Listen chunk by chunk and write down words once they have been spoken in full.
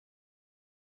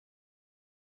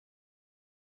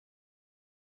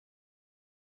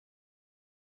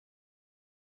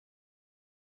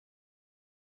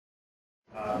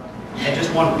And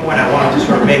just one point I wanted to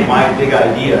sort of make my big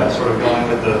idea, sort of going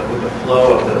with the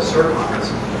flow of the CERT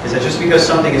conference, is that just because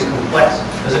something is complex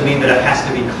doesn't mean that it has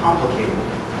to be complicated.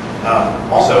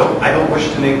 Also, I don't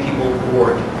wish to make people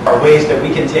bored. There are ways that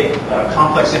we can take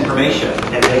complex information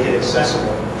and make it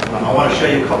accessible. I want to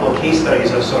show you a couple of case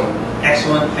studies of some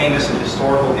excellent, famous, and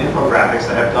historical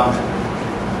infographics that have done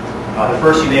that. The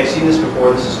first, you may have seen this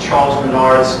before, this is Charles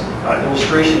Bernard's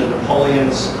illustration of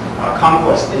Napoleon's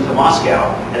conquest into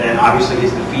Moscow, and then obviously his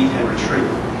defeat and retreat.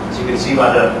 So you can see by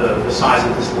the size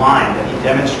of this line that he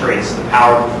demonstrates the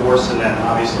power of the force and then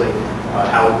obviously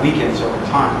how it weakens over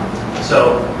time.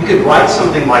 So you could write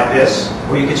something like this,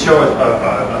 or you could show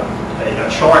a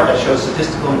chart that shows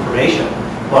statistical information,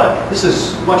 but this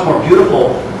is much more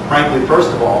beautiful, frankly, first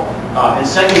of all. And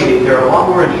secondly, there are a lot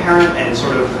more inherent and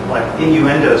sort of like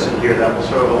innuendos in here that will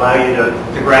sort of allow you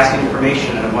to grasp the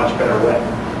information in a much better way.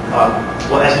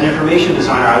 Well, as an information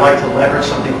designer, I like to leverage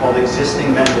something called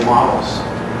existing mental models.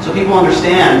 So people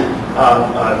understand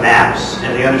maps,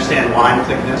 and they understand line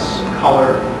thickness,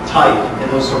 color, type,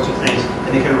 and those sorts of things,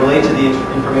 and they can relate to the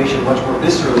information much more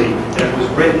viscerally than if it was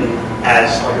written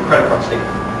as like a credit card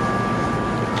statement.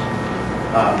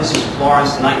 This is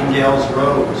Florence Nightingale's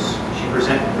Rose. She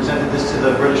presented this to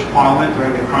the British Parliament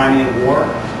during the Crimean War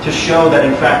to show that,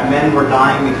 in fact, men were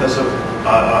dying because of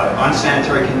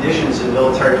unsanitary conditions in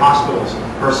military hospitals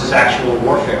versus actual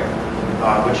warfare.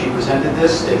 When she presented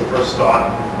this, they first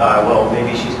thought, well,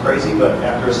 maybe she's crazy, but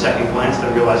after a second glance,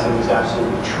 they realized it was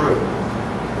absolutely true.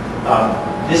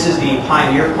 This is the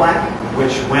Pioneer plaque,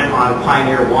 which went on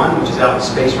Pioneer 1, which is out in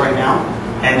space right now,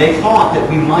 and they thought that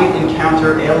we might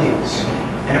encounter aliens.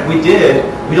 And if we did,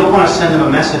 we don't want to send them a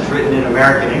message written in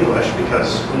American English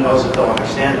because who knows if they'll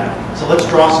understand that. So let's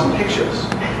draw some pictures.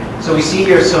 So we see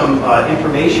here some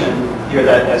information here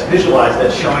that's visualized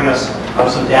that's showing us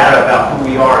some data about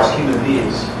who we are as human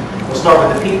beings. We'll start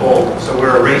with the people. So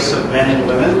we're a race of men and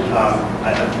women.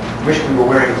 I wish we were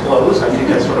wearing clothes. I think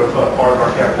that's sort of part of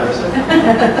our characteristic.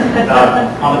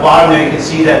 On the bottom there you can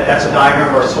see that that's a diagram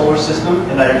of our solar system,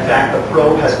 and that in fact the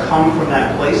probe has come from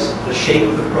that place. The shape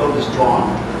of the probe is drawn.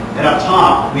 And up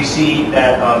top we see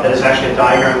that that is actually a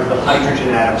diagram of the hydrogen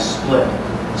atom split.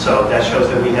 So that shows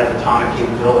that we have atomic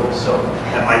capabilities. So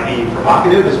that might be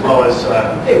provocative as well as,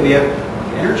 hey, we have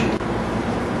energy.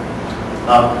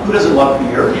 Who doesn't love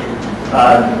beer?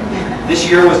 This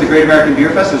year was the Great American Beer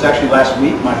Fest. It was actually last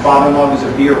week. My father-in-law, who's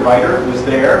a beer writer, was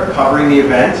there covering the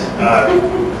event,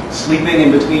 sleeping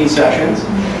in between sessions.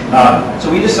 So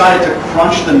we decided to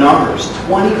crunch the numbers,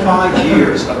 25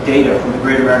 years of data from the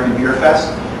Great American Beer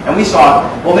Fest. And we saw,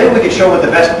 well, maybe we could show what the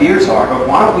best beers are, but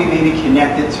why don't we maybe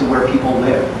connect it to where people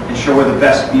live and show where the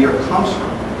best beer comes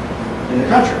from in the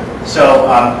country? So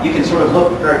you can sort of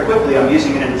look very quickly. I'm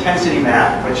using an intensity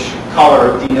map, which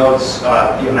color denotes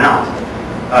the amount.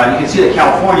 You can see that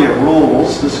California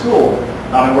rules the school.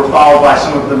 And we're followed by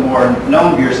some of the more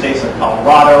known beer states like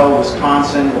Colorado,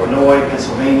 Wisconsin, Illinois,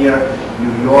 Pennsylvania,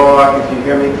 New York, if you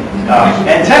hear me,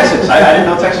 and Texas. I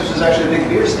didn't know Texas was actually a big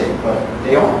beer state, but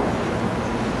they are.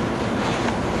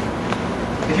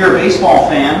 If you're a baseball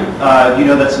fan, you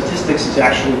know that statistics is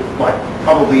actually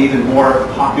probably even more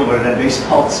popular than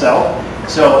baseball itself.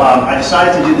 So I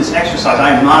decided to do this exercise.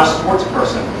 I am not a sports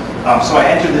person, so I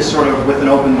entered this sort of with an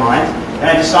open mind, and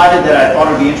I decided that I thought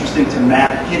it would be interesting to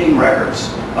map hitting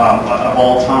records of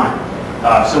all time.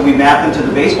 So we mapped them to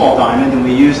the baseball diamond, and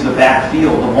we used the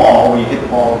backfield, the wall, where you hit the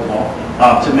ball with the ball,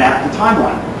 to map the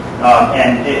timeline.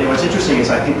 And what's interesting is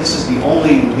I think this is the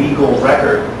only legal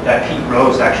record that Pete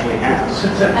Rose actually has.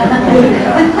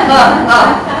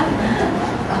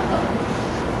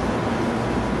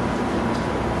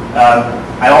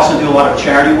 I also do a lot of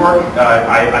charity work.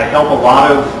 I help a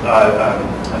lot of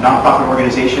nonprofit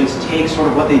organizations take sort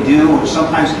of what they do, which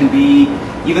sometimes can be,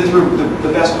 even through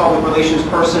the best public relations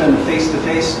person and the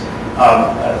face-to-face,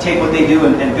 take what they do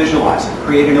and visualize it,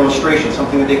 create an illustration,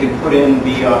 something that they can put in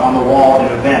on the wall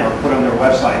at an event or put on their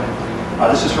website.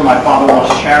 This is from my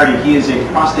father-in-law's charity. He is a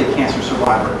prostate cancer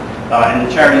survivor, and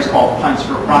the charity is called Pints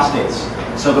for Prostates.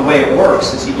 So the way it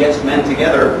works is he gets men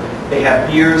together, they have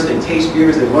beers, they taste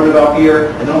beers, they learn about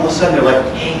beer, and then all of a sudden they're like,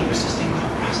 hey, there's this thing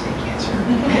called prostate cancer,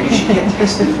 and you should get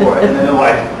tested for it. And then they're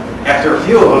like, after a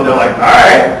few of them, they're like, all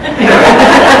right.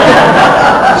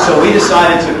 So we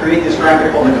decided to create this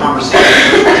graphic called The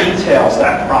Conversation, which details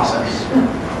that process.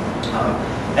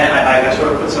 And I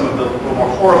sort of put some of the more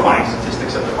horrifying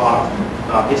statistics at the bottom.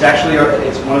 It's actually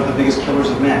it's one of the biggest killers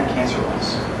of men,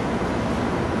 cancer-wise.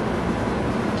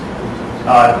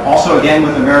 Also, again,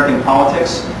 with American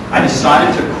politics, I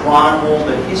decided to chronicle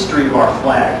the history of our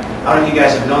flag. I don't know if you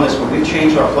guys have done this, but we've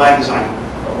changed our flag design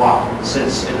a lot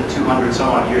since in the 200 some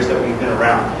odd years that we've been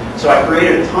around. So I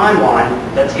created a timeline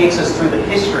that takes us through the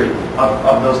history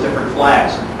of those different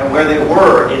flags and where they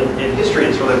were in history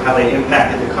and sort of how they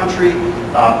impacted the country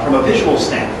from a visual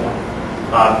standpoint.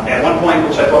 At one point,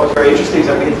 which I thought was very interesting, is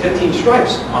that we had 15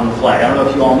 stripes on the flag. I don't know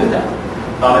if you all knew that.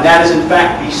 And that is, in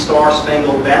fact, the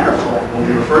Star-Spangled Banner flag, when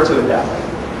we refer to it that way.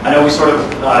 I know we sort of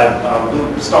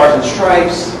blue stars and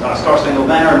stripes, Star-Spangled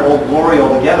Banner, and Old Glory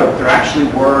all together, but there actually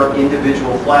were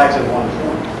individual flags at one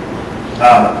point.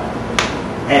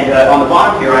 On the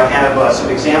bottom here, I have some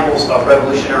examples of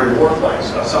Revolutionary War flags,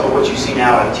 some of which you see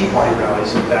now at Tea Party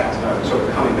rallies, in fact, sort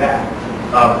of coming back.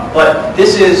 But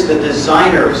this is the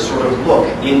designer's sort of look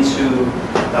into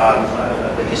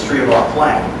the history of our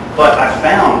flag. But I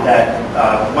found that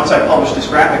once I published this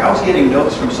graphic, I was getting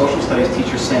notes from social studies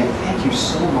teachers saying, thank you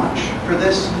so much for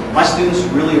this. My students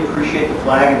really appreciate the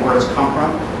flag and where it's come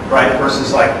from, right?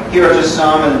 Versus like, here are just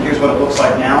some and here's what it looks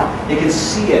like now. They can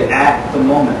see it at the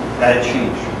moment that it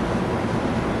changed.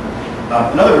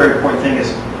 Another very important thing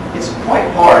is it's quite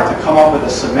hard to come up with a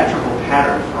symmetrical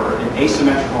pattern for an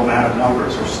asymmetrical amount of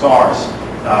numbers or stars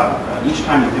each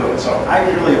time you do it. So I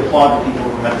really applaud the people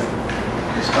who have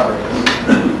discovered this.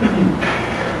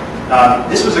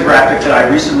 This was a graphic that I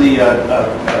recently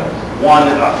won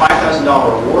a $5,000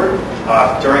 award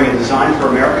during a Design for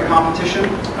America competition.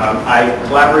 I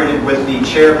collaborated with the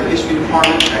chair of the history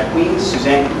department at Queens,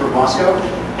 Suzanne Cooper-Bosco,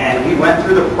 and we went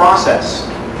through the process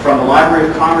from the Library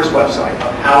of Congress website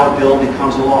of how a bill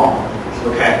becomes a law.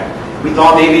 Okay, we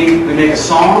thought maybe we'd make a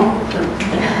song,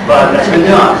 but that's been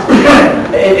done.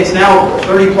 Okay. It's now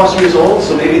 30 plus years old,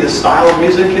 so maybe the style of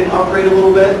music can upgrade a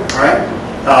little bit. All right.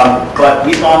 But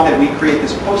we thought that we'd create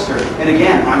this poster. And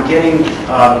again, I'm getting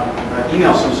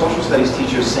emails from social studies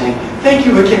teachers saying, thank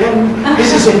you again,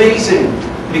 this is amazing.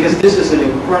 Because this is an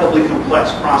incredibly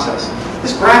complex process.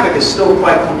 This graphic is still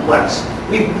quite complex.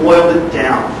 We've boiled it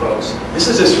down, folks. This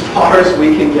is as far as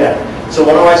we can get. So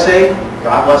what do I say?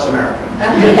 God bless America.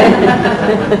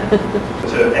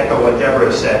 To echo what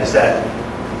Deborah said, is that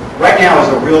right now is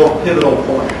a real pivotal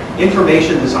point.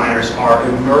 Information designers are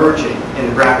emerging in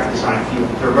the graphic design field.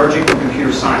 They're emerging from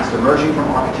computer science. They're emerging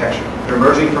from architecture. They're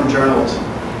emerging from journalism.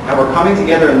 And we're coming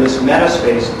together in this meta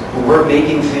space where we're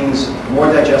making things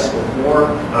more digestible, more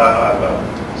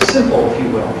simple, if you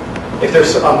will. If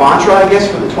there's a mantra, I guess,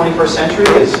 for the 21st century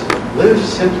is live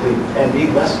simply and be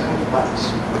less complex.